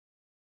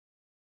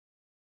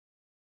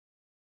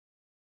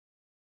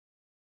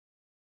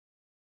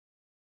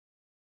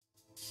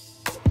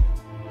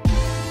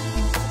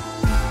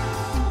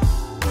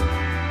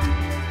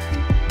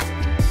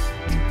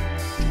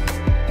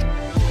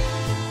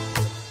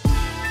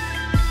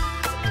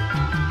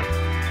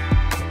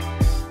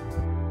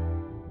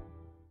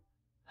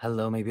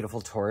Hello, my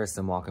beautiful Taurus,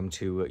 and welcome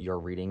to your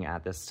reading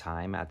at this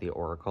time at the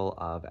Oracle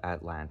of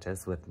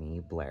Atlantis with me,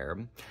 Blair.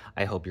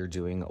 I hope you're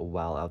doing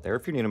well out there.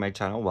 If you're new to my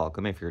channel,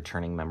 welcome. If you're a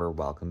returning member,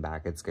 welcome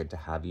back. It's good to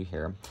have you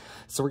here.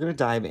 So we're going to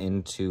dive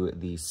into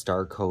the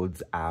Star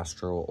Codes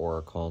Astro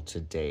Oracle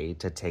today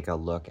to take a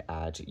look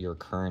at your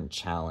current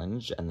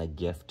challenge and the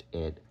gift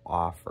it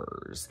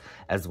offers,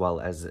 as well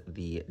as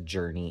the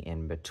journey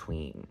in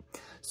between.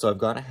 So I've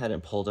gone ahead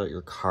and pulled out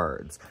your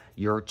cards.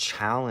 Your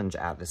challenge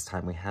at this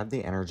time, we have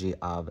the energy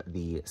of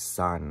the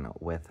Sun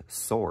with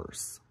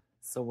Source.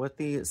 So with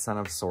the Sun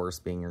of Source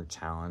being your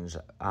challenge,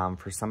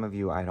 for some of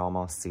you, I'd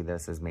almost see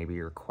this as maybe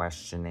you're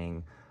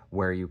questioning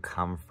where you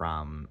come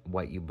from,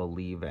 what you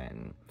believe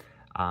in.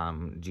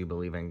 Do you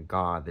believe in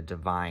God, the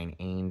divine,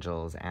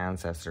 angels,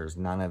 ancestors,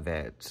 none of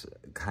it,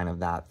 kind of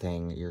that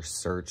thing. You're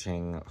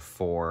searching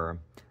for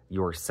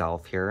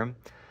yourself here.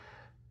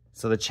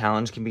 So the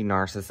challenge can be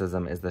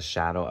narcissism is the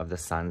shadow of the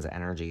sun's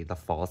energy, the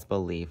false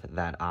belief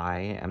that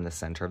I am the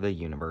center of the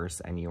universe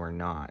and you are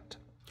not.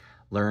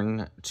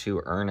 Learn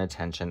to earn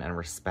attention and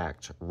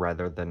respect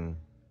rather than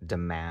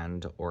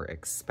demand or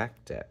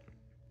expect it.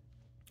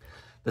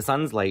 The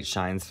sun's light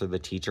shines through the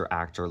teacher,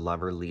 actor,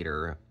 lover,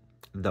 leader,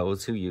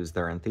 those who use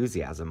their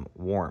enthusiasm,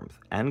 warmth,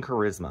 and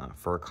charisma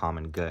for a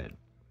common good.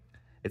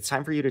 It's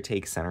time for you to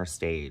take center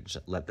stage.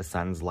 Let the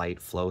sun's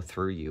light flow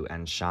through you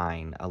and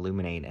shine,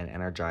 illuminate, and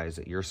energize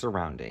your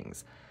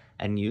surroundings,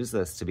 and use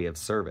this to be of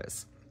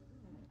service.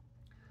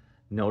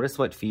 Notice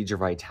what feeds your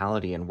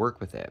vitality and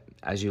work with it.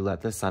 As you let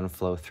the sun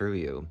flow through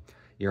you,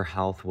 your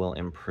health will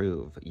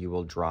improve. You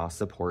will draw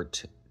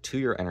support to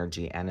your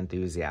energy and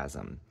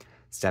enthusiasm.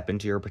 Step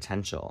into your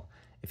potential.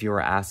 If you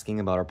are asking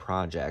about a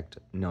project,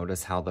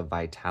 notice how the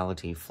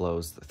vitality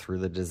flows through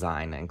the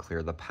design and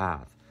clear the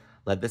path.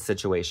 Let the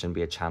situation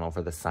be a channel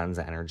for the sun's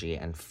energy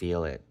and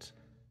feel it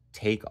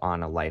take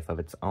on a life of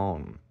its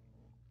own.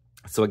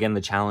 So again,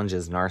 the challenge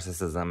is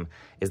narcissism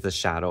is the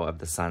shadow of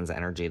the sun's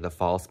energy, the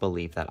false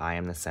belief that I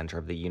am the center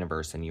of the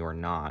universe and you are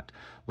not.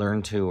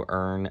 Learn to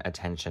earn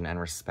attention and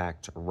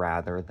respect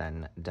rather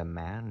than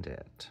demand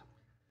it.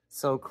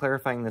 So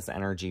clarifying this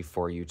energy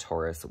for you,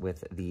 Taurus,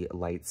 with the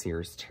Light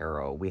Seers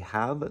Tarot, we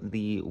have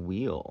the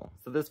Wheel.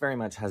 So this very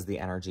much has the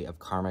energy of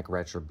karmic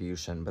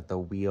retribution, but the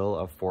Wheel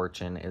of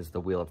Fortune is the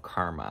Wheel of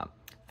Karma.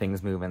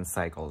 Things move in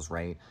cycles,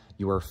 right?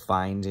 You are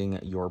finding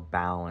your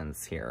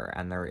balance here,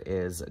 and there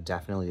is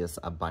definitely this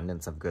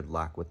abundance of good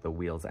luck with the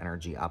Wheel's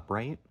energy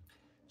upright.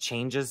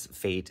 Changes,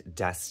 fate,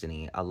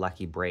 destiny, a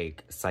lucky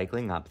break,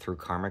 cycling up through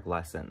karmic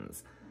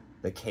lessons,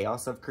 the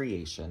chaos of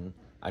creation,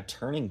 a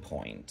turning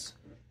point,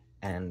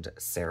 and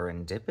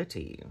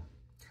serendipity.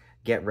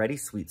 Get ready,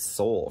 sweet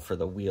soul, for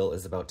the wheel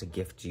is about to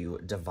gift you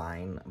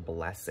divine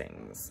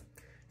blessings.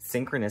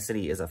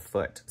 Synchronicity is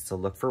afoot, so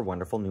look for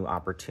wonderful new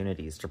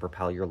opportunities to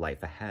propel your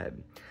life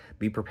ahead.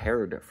 Be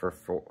prepared for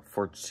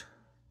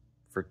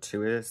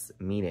fortuitous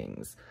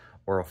meetings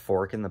or a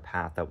fork in the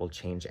path that will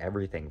change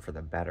everything for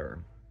the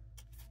better.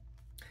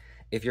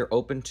 If you're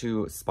open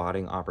to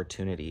spotting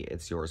opportunity,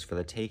 it's yours for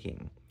the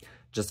taking.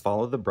 Just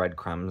follow the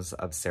breadcrumbs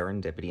of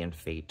serendipity and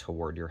fate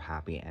toward your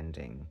happy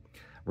ending.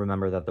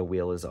 Remember that the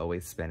wheel is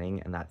always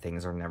spinning and that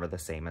things are never the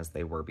same as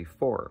they were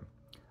before.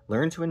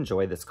 Learn to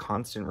enjoy this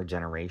constant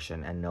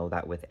regeneration and know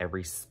that with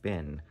every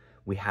spin,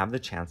 we have the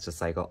chance to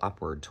cycle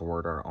upward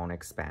toward our own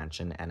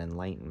expansion and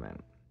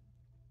enlightenment.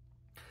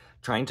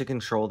 Trying to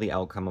control the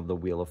outcome of the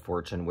Wheel of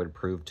Fortune would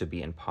prove to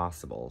be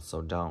impossible,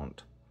 so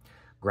don't.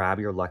 Grab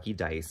your lucky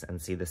dice and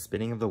see the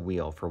spinning of the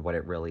wheel for what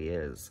it really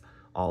is.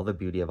 All the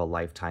beauty of a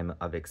lifetime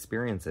of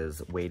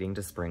experiences waiting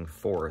to spring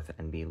forth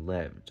and be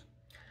lived.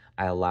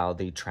 I allow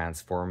the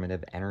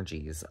transformative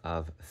energies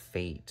of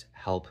fate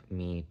help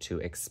me to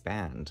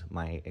expand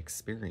my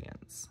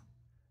experience.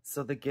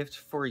 So the gift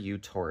for you,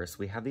 Taurus,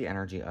 we have the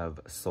energy of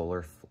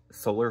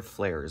solar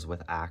flares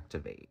with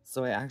activate.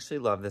 So I actually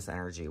love this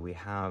energy. We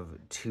have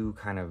two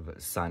kind of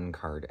sun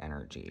card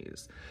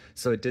energies.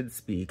 So it did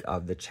speak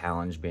of the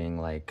challenge being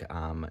like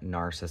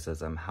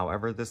narcissism.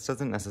 However, this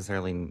doesn't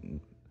necessarily,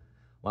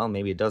 well,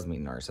 maybe it does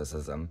mean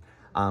narcissism.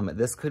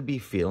 This could be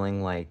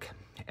feeling like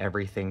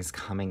everything's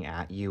coming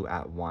at you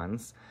at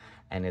once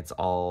and it's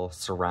all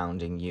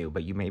surrounding you,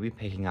 but you may be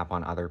picking up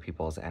on other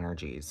people's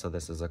energies. So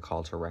this is a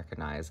call to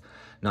recognize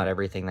not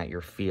everything that you're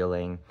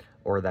feeling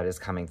or that is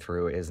coming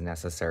through is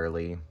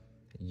necessarily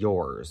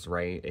yours,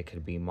 right? It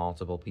could be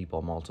multiple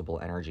people, multiple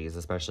energies,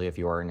 especially if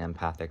you are an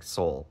empathic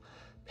soul,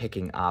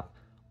 picking up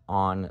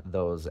on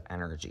those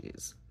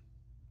energies.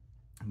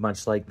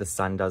 Much like the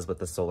sun does with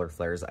the solar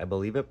flares, I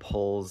believe it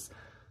pulls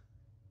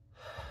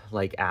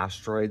like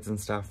asteroids and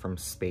stuff from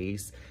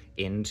space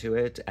into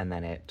it, and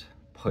then it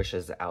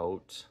pushes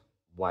out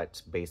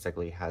what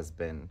basically has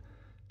been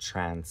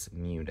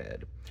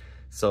transmuted.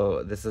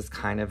 So this is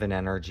kind of an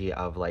energy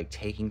of like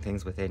taking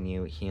things within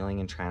you, healing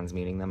and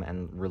transmuting them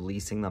and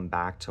releasing them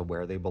back to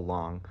where they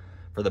belong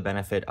for the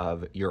benefit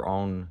of your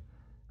own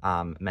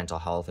mental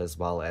health as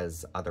well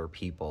as other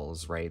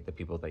people's, right? The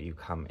people that you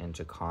come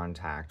into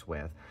contact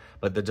with.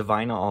 But the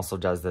divine also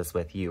does this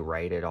with you,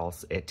 right?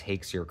 It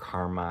takes your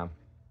karma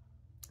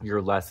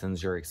your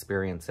lessons, your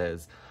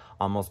experiences,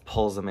 almost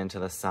pulls them into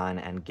the sun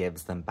and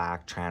gives them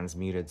back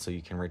transmuted so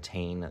you can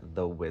retain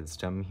the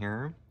wisdom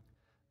here.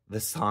 The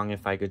song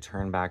If I Could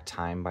Turn Back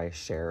Time by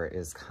Cher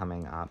is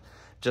coming up.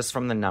 Just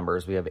from the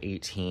numbers, we have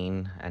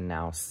 18 and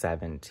now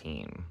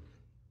 17.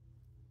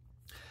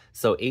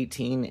 So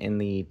 18 in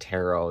the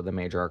tarot, the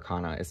major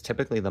arcana, is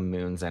typically the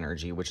moon's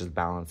energy, which is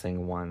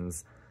balancing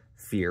one's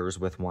fears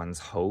with one's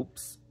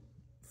hopes,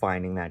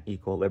 finding that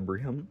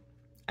equilibrium,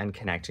 and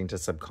connecting to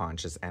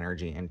subconscious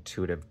energy,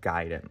 intuitive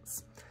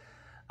guidance.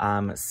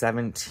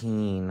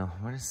 17,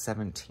 what is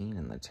 17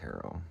 in the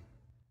tarot?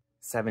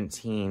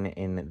 17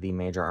 in the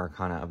major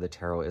arcana of the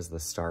tarot is the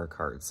Star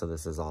card. So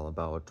this is all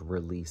about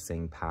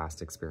releasing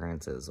past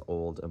experiences,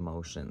 old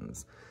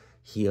emotions,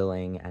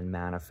 healing and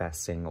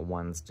manifesting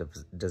one's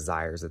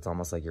desires. It's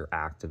almost like you're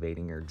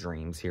activating your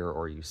dreams here,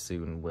 or you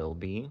soon will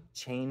be.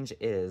 Change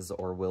is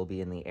or will be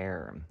in the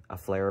air. A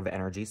flare of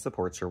energy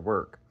supports your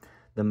work.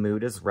 The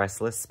mood is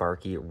restless,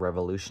 sparky,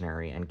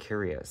 revolutionary, and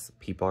curious.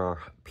 People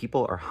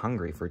are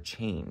hungry for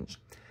change.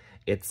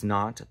 It's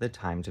not the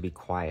time to be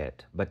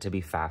quiet, but to be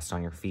fast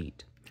on your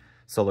feet.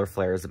 Solar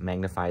flares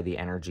magnify the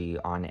energy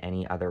on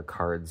any other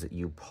cards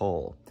you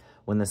pull.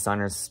 When the sun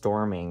is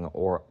storming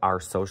or our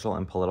social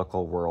and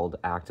political world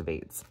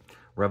activates,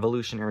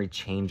 revolutionary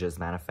changes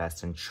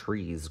manifest and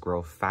trees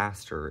grow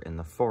faster in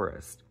the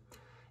forest.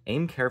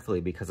 Aim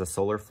carefully because a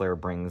solar flare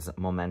brings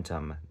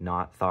momentum,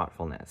 not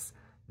thoughtfulness,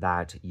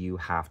 that you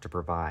have to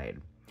provide.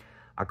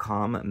 A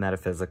calm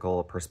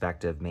metaphysical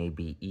perspective may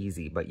be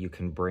easy, but you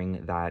can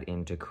bring that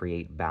in to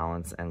create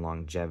balance and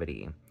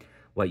longevity.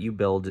 What you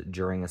build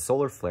during a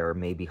solar flare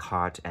may be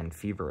hot and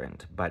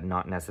fervent, but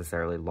not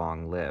necessarily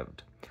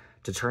long-lived.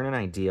 To turn an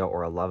idea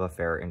or a love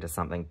affair into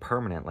something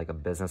permanent like a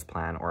business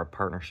plan or a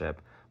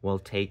partnership will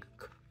take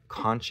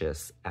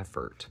conscious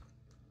effort.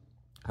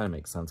 Kind of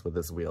makes sense with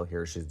this wheel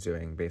here. She's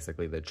doing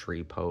basically the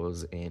tree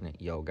pose in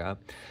yoga.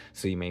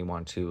 So you may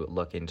want to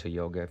look into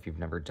yoga if you've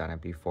never done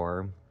it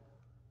before.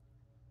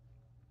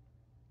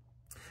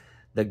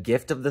 The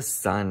gift of the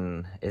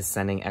sun is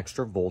sending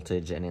extra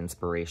voltage and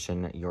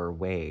inspiration your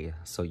way,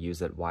 so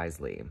use it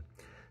wisely.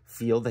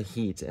 Feel the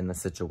heat in the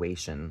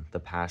situation, the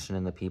passion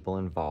in the people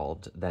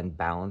involved, then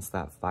balance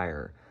that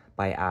fire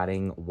by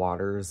adding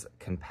water's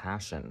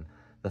compassion,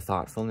 the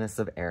thoughtfulness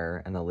of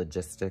air, and the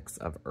logistics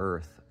of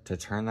earth to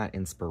turn that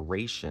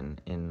inspiration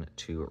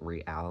into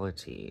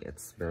reality.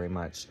 It's very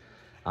much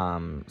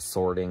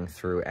sorting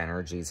through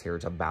energies here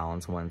to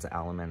balance one's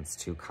elements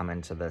to come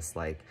into this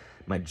like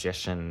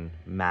magician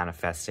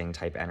manifesting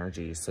type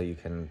energy so you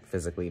can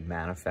physically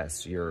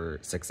manifest your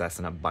success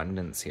and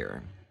abundance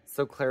here.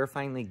 So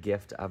clarifying the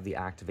gift of the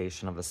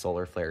activation of the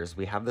solar flares,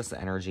 we have this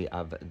energy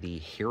of the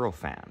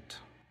Hierophant.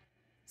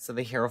 So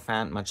the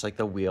Hierophant, much like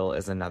the wheel,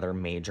 is another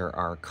major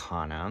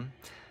arcana.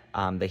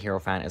 The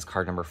Hierophant is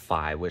card number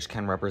 5, which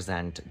can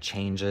represent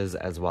changes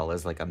as well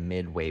as like a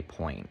midway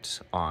point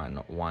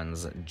on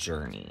one's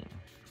journey.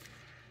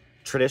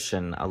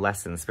 Tradition, a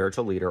lesson,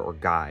 spiritual leader or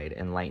guide,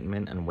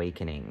 enlightenment and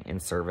awakening in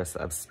service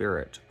of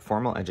spirit,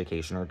 formal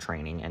education or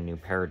training, and new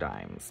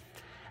paradigms.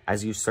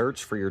 As you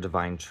search for your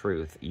divine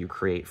truth, you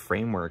create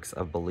frameworks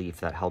of belief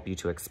that help you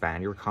to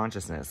expand your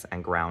consciousness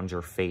and ground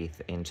your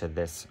faith into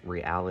this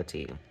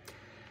reality.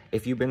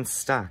 If you've been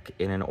stuck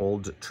in an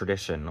old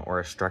tradition or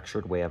a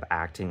structured way of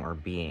acting or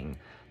being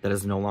that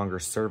is no longer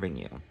serving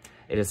you,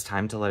 it is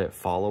time to let it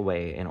fall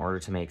away in order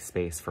to make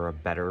space for a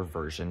better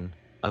version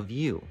of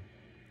you.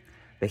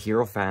 The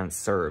Hierophant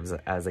serves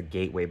as a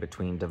gateway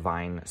between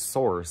divine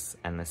source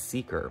and the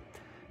seeker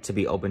to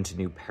be open to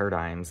new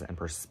paradigms and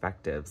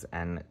perspectives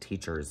and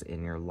teachers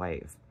in your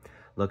life.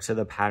 Look to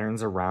the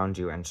patterns around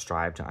you and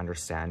strive to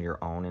understand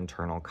your own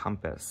internal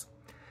compass.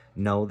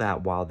 Know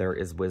that while there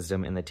is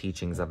wisdom in the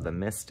teachings of the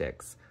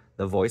mystics,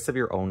 the voice of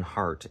your own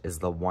heart is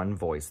the one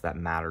voice that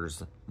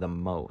matters the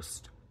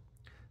most.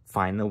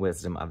 Find the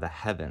wisdom of the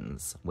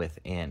heavens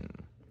within.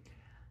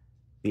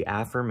 The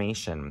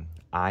affirmation,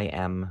 I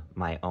am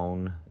my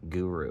own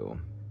guru,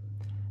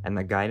 and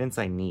the guidance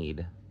I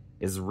need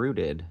is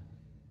rooted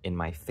in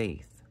my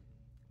faith,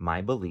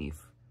 my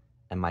belief,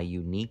 and my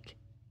unique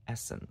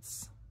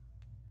essence.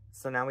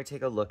 So now we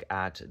take a look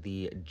at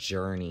the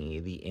journey,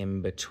 the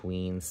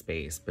in-between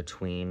space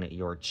between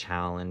your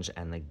challenge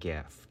and the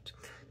gift.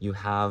 You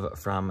have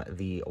from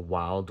the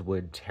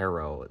Wildwood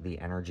Tarot, the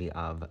energy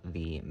of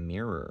the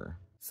mirror.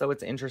 So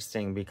it's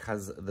interesting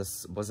because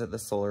this, was it the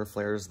solar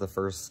flares? The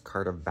first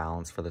card of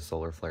balance for the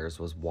solar flares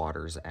was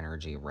water's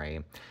energy,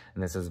 right?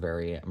 And this is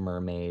very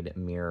mermaid,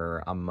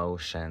 mirror,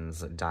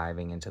 emotions,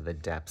 diving into the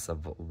depths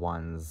of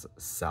one's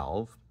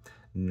self,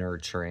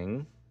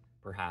 nurturing,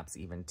 perhaps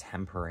even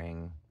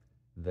tempering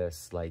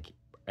this, like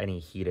any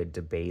heated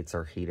debates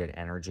or heated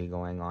energy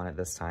going on at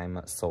this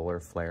time, solar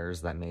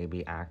flares that may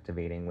be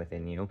activating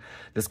within you.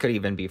 This could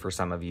even be for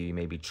some of you, you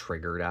may be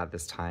triggered at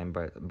this time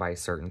by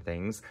certain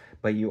things,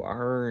 but you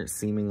are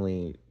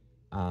seemingly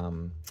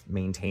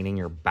maintaining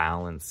your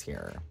balance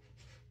here.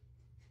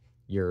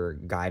 Your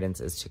guidance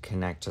is to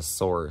connect to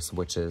source,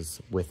 which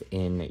is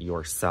within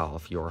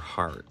yourself, your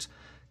heart.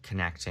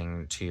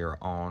 connecting to your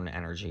own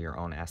energy, your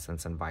own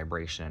essence and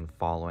vibration, and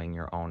following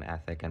your own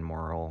ethic and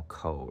moral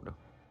code.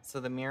 So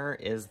the mirror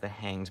is the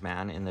Hanged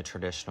Man in the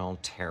traditional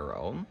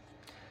tarot.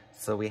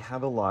 So we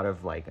have a lot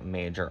of like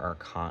major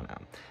arcana.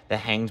 The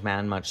Hanged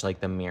Man, much like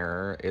the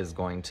mirror, is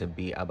going to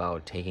be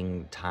about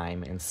taking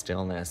time in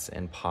stillness,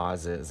 in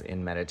pauses,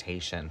 in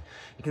meditation.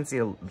 You can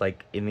see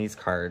like in these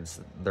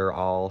cards, they're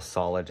all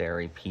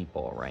solitary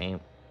people, right?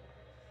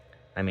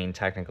 I mean,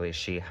 technically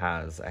she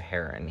has a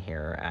heron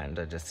here and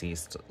a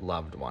deceased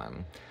loved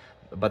one,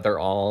 but they're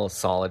all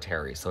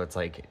solitary. So it's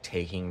like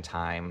taking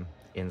time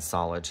in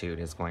solitude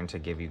is going to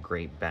give you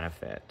great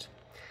benefit.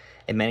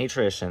 In many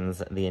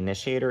traditions, the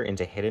initiator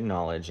into hidden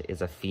knowledge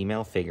is a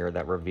female figure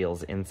that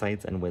reveals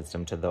insights and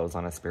wisdom to those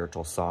on a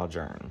spiritual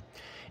sojourn.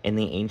 In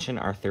the ancient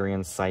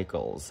Arthurian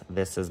cycles,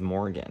 this is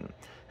Morgan,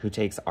 who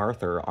takes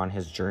Arthur on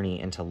his journey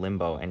into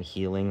limbo and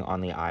healing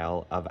on the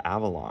Isle of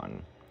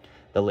Avalon.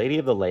 The Lady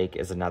of the Lake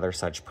is another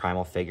such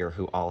primal figure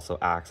who also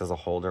acts as a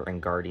holder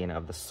and guardian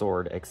of the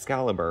sword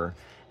Excalibur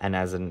and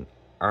as an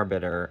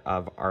arbiter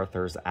of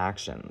Arthur's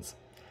actions.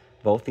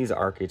 Both these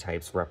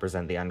archetypes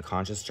represent the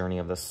unconscious journey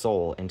of the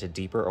soul into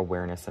deeper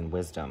awareness and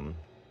wisdom.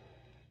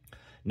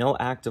 No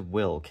act of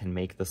will can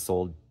make the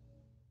soul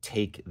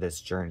take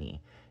this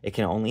journey. It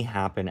can only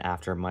happen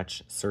after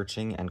much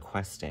searching and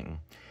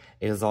questing.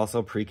 It is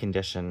also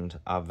preconditioned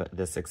of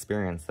this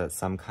experience that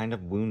some kind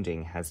of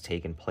wounding has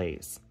taken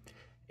place.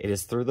 It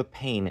is through the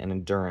pain and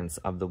endurance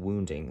of the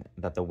wounding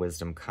that the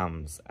wisdom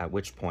comes, at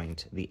which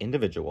point the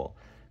individual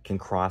can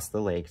cross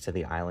the lake to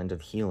the island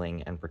of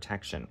healing and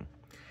protection.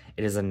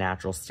 It is a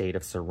natural state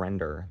of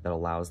surrender that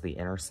allows the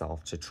inner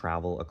self to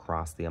travel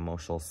across the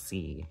emotional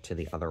sea to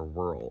the other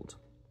world.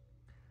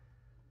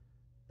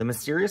 The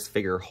mysterious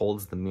figure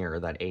holds the mirror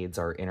that aids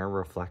our inner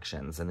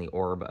reflections and the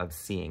orb of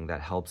seeing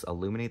that helps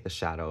illuminate the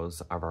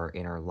shadows of our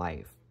inner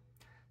life.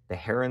 The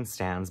heron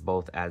stands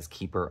both as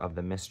keeper of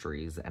the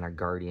mysteries and a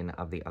guardian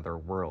of the other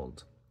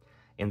world.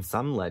 In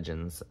some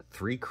legends,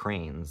 3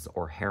 cranes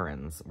or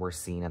herons were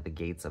seen at the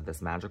gates of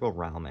this magical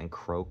realm and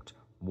croaked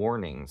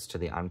warnings to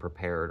the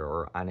unprepared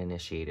or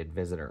uninitiated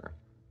visitor.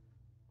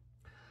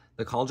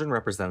 The cauldron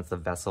represents the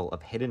vessel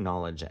of hidden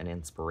knowledge and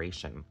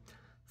inspiration.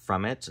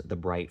 From it, the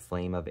bright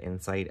flame of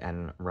insight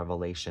and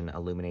revelation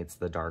illuminates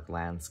the dark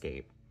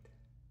landscape.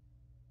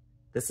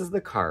 This is the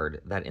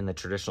card that in the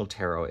traditional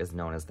tarot is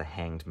known as the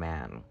Hanged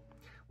Man.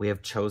 We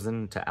have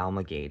chosen to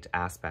amalgamate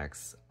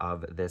aspects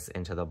of this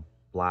into the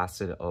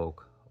blasted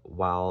oak,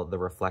 while the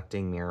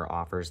reflecting mirror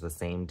offers the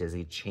same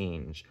dizzy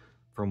change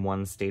from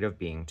one state of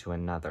being to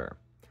another.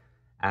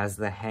 As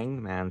the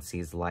Hanged Man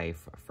sees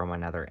life from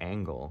another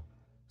angle,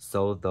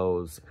 so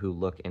those who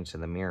look into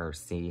the mirror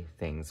see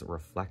things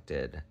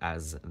reflected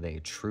as they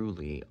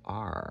truly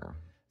are.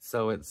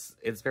 So it's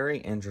very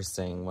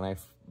interesting. When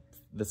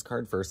this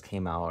card first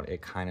came out,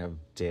 it kind of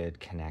did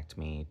connect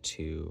me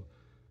to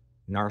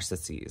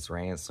Narcissus,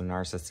 right? So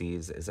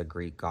Narcissus is a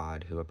Greek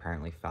god who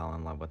apparently fell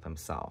in love with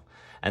himself.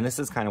 And this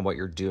is kind of what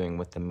you're doing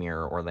with the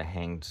mirror or the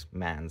Hanged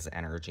Man's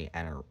energy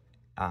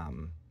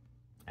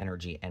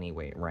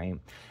anyway, right?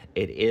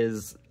 It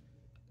is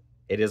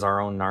our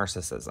own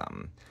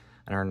narcissism.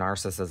 And our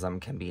narcissism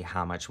can be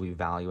how much we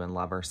value and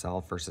love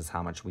ourselves versus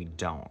how much we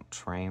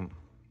don't, right?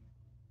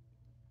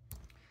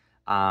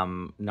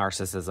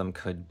 Narcissism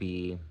could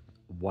be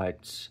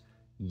what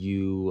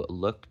you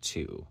look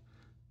to.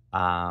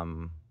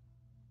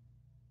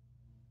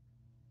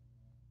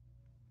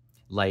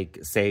 Like,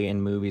 say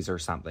in movies or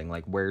something,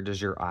 like, where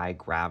does your eye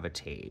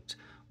gravitate?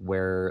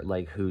 Where,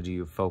 like, who do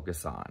you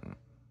focus on?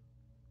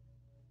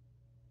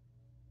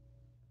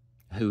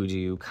 Who do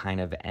you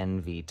kind of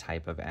envy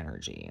type of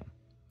energy?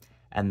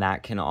 And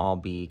that can all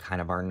be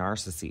kind of our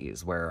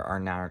narcissises, where our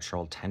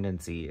natural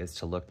tendency is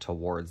to look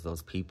towards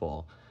those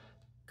people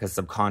because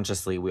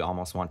subconsciously we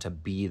almost want to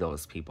be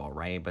those people,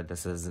 right? But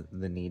this is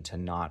the need to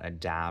not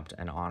adapt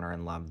and honor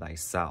and love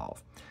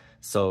thyself.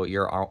 So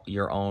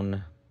your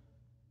own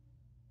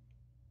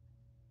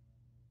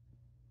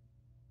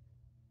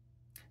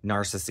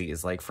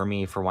narcissises, like for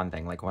me, for one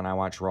thing, like when I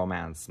watch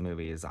romance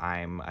movies,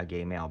 I'm a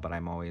gay male, but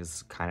I'm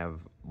always kind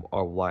of,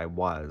 or what I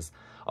was,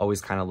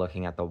 always kind of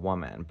looking at the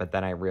woman. But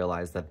then I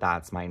realized that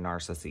that's my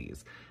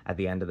narcissist. At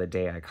the end of the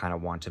day, I kind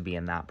of want to be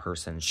in that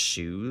person's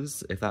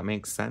shoes, if that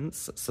makes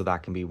sense. So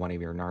that can be one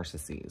of your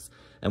narcissists.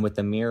 And with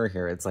the mirror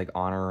here, it's like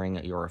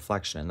honoring your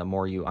reflection. And the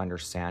more you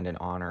understand and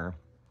honor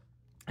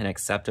and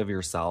accept of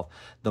yourself,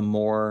 the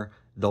more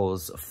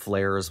those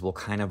flares will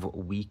kind of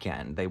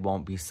weaken. They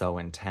won't be so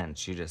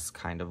intense. You just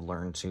kind of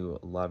learn to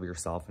love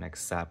yourself and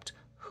accept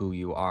who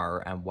you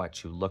are and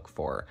what you look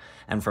for.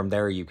 And from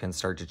there, you can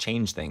start to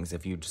change things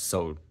if you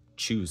so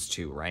choose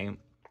to, right?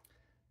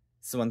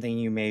 So one thing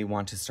you may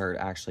want to start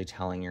actually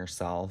telling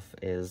yourself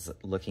is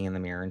looking in the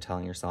mirror and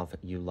telling yourself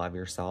you love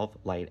yourself,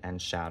 light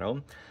and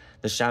shadow.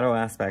 The shadow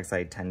aspects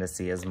I tend to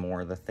see as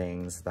more the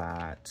things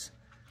that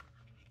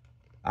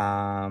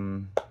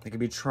it could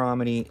be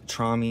traumas,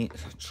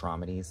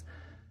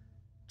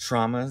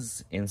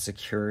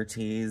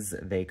 insecurities.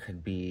 They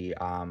could be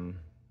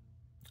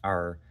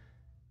our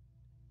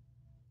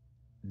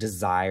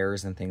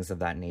desires and things of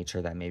that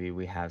nature that maybe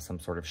we have some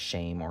sort of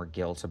shame or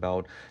guilt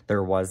about.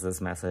 There was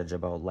this message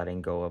about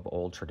letting go of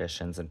old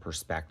traditions and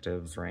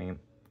perspectives, right?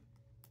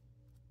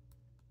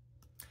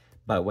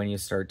 But when you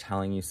start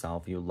telling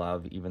yourself you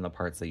love even the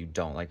parts that you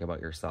don't like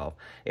about yourself,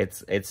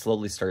 it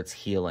slowly starts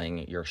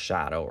healing your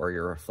shadow or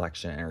your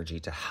reflection energy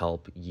to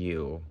help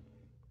you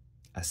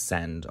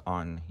ascend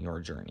on your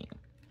journey.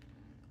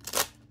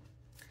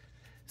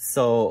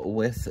 So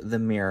with the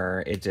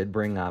mirror, it did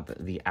bring up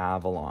the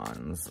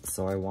Avalons.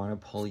 So I want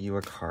to pull you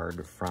a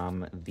card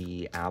from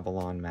the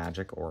Avalon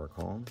Magic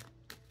Oracle.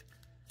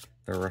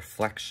 The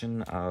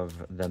reflection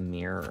of the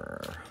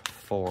mirror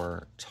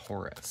for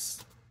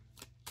Taurus.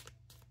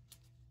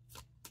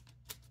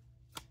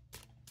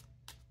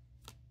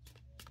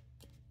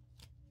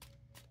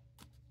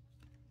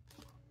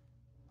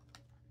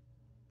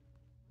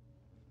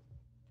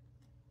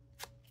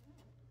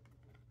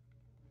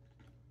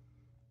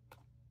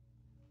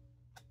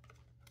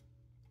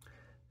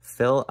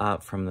 Fill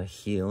up from the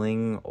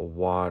healing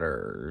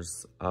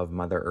waters of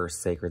Mother Earth's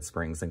sacred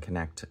springs and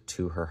connect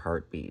to her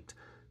heartbeat.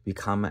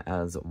 Become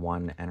as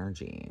one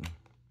energy.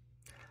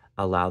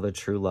 Allow the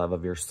true love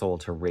of your soul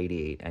to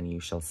radiate, and you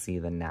shall see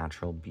the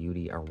natural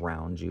beauty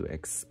around you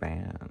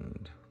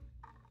expand.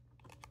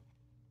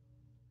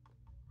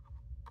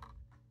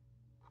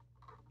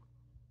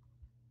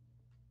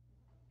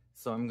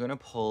 So I'm going to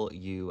pull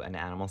you an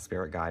animal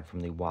spirit guide from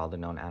the Wild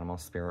Unknown Animal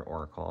Spirit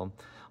Oracle.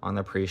 On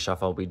the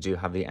pre-shuffle, we do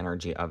have the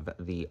energy of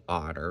the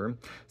otter.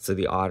 So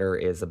the otter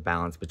is a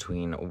balance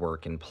between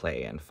work and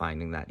play and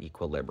finding that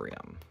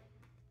equilibrium.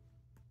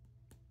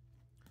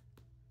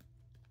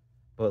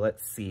 But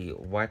let's see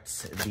what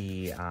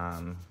the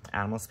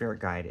animal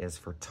spirit guide is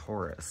for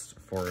Taurus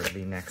for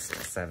the next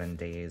 7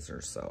 days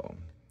or so.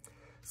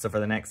 So for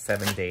the next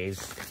 7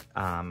 days,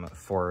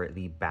 for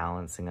the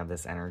balancing of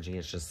this energy,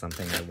 it's just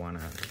something I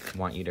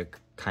want you to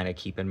kind of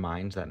keep in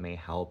mind that may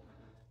help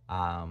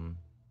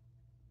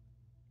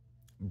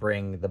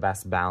bring the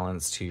best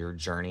balance to your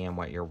journey and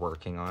what you're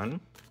working on.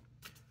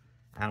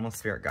 Animal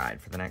spirit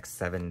guide for the next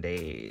 7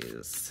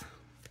 days.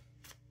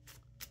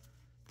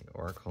 The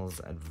Oracle's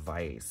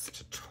advice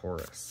to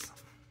Taurus.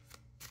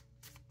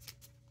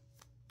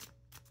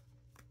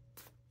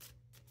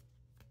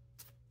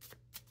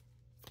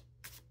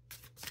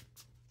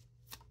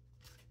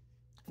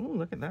 Oh,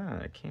 look at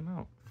that. It came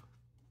out.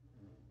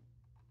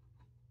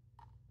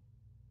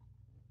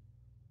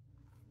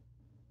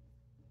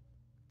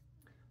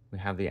 We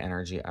have the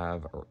energy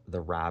of the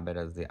rabbit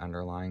as the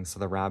underlying. So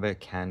the rabbit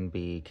can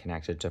be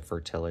connected to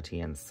fertility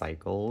and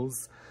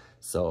cycles.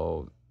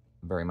 So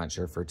very much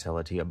your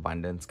fertility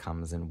abundance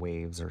comes in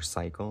waves or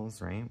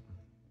cycles, right?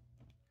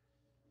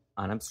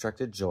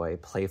 Unobstructed joy,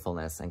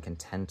 playfulness, and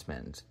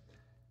contentment.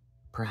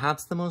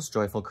 Perhaps the most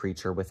joyful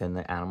creature within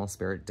the animal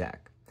spirit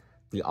deck.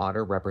 The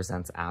otter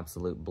represents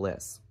absolute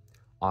bliss.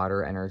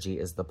 Otter energy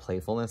is the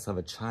playfulness of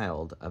a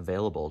child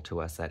available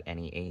to us at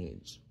any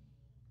age.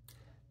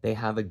 They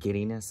have a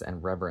giddiness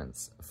and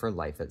reverence for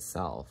life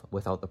itself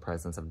without the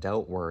presence of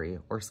doubt, worry,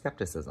 or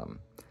skepticism.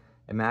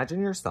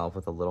 Imagine yourself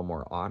with a little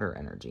more otter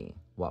energy.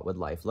 What would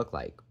life look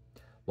like?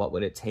 What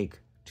would it take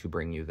to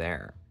bring you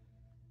there?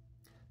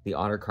 The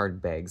otter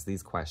card begs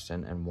these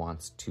questions and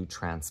wants to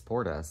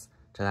transport us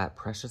to that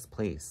precious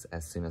place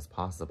as soon as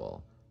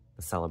possible.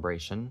 The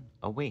celebration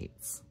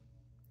awaits.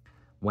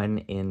 When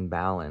in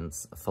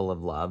balance, full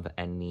of love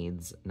and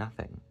needs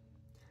nothing.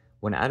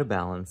 When out of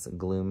balance,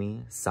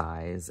 gloomy,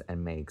 sighs,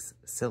 and makes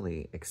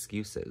silly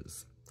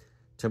excuses.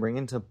 To bring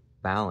into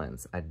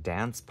balance a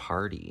dance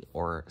party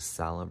or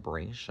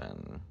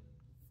celebration.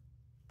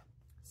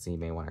 So you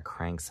may want to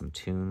crank some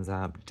tunes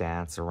up,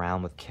 dance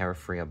around with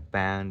carefree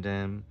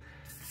abandon,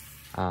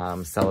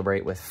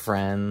 celebrate with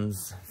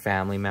friends,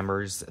 family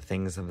members,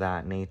 things of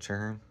that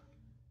nature.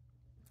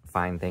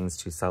 Find things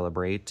to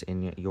celebrate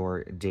in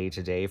your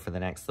day-to-day for the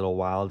next little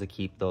while to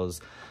keep those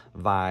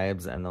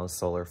vibes and those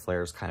solar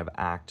flares kind of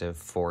active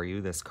for you,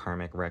 this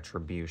karmic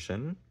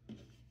retribution.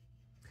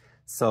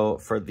 So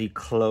for the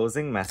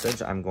closing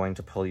message, I'm going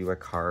to pull you a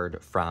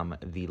card from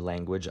the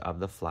Language of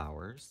the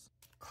Flowers.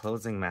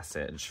 Closing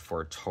message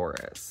for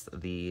Taurus.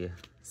 I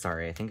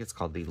think it's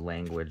called the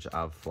Language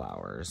of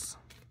Flowers.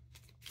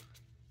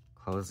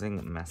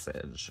 Closing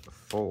message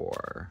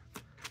for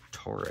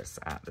Taurus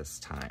at this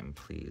time,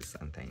 please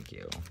and thank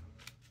you.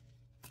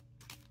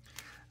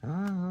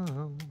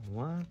 Oh,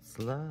 what's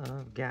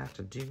love got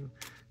to do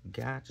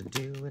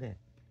with it?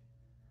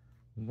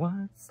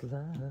 What's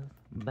love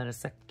but a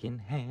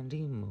second-hand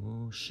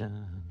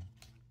emotion?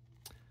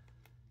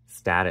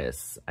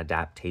 Status,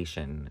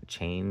 adaptation,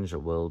 change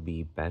will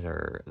be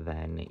better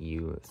than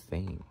you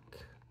think.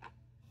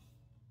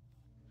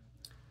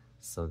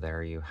 So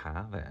there you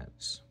have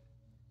it.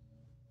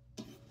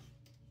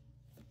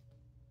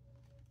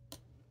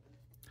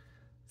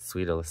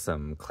 Sweet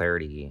Alyssum,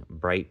 clarity,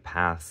 bright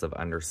paths of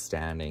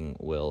understanding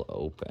will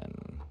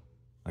open.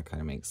 That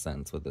kind of makes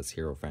sense with this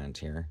Hierophant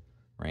here,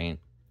 right?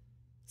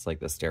 It's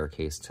like the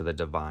staircase to the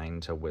divine,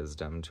 to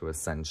wisdom, to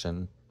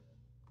ascension.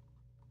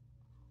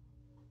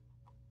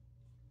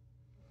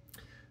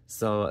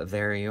 So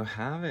there you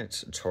have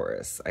it,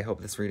 Taurus. I hope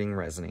this reading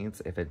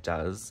resonates. If it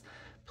does,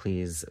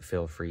 please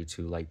feel free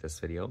to like this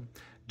video.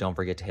 Don't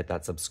forget to hit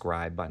that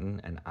subscribe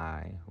button, and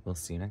I will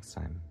see you next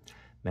time.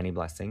 Many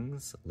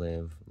blessings.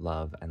 Live,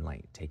 love, and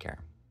light. Take care.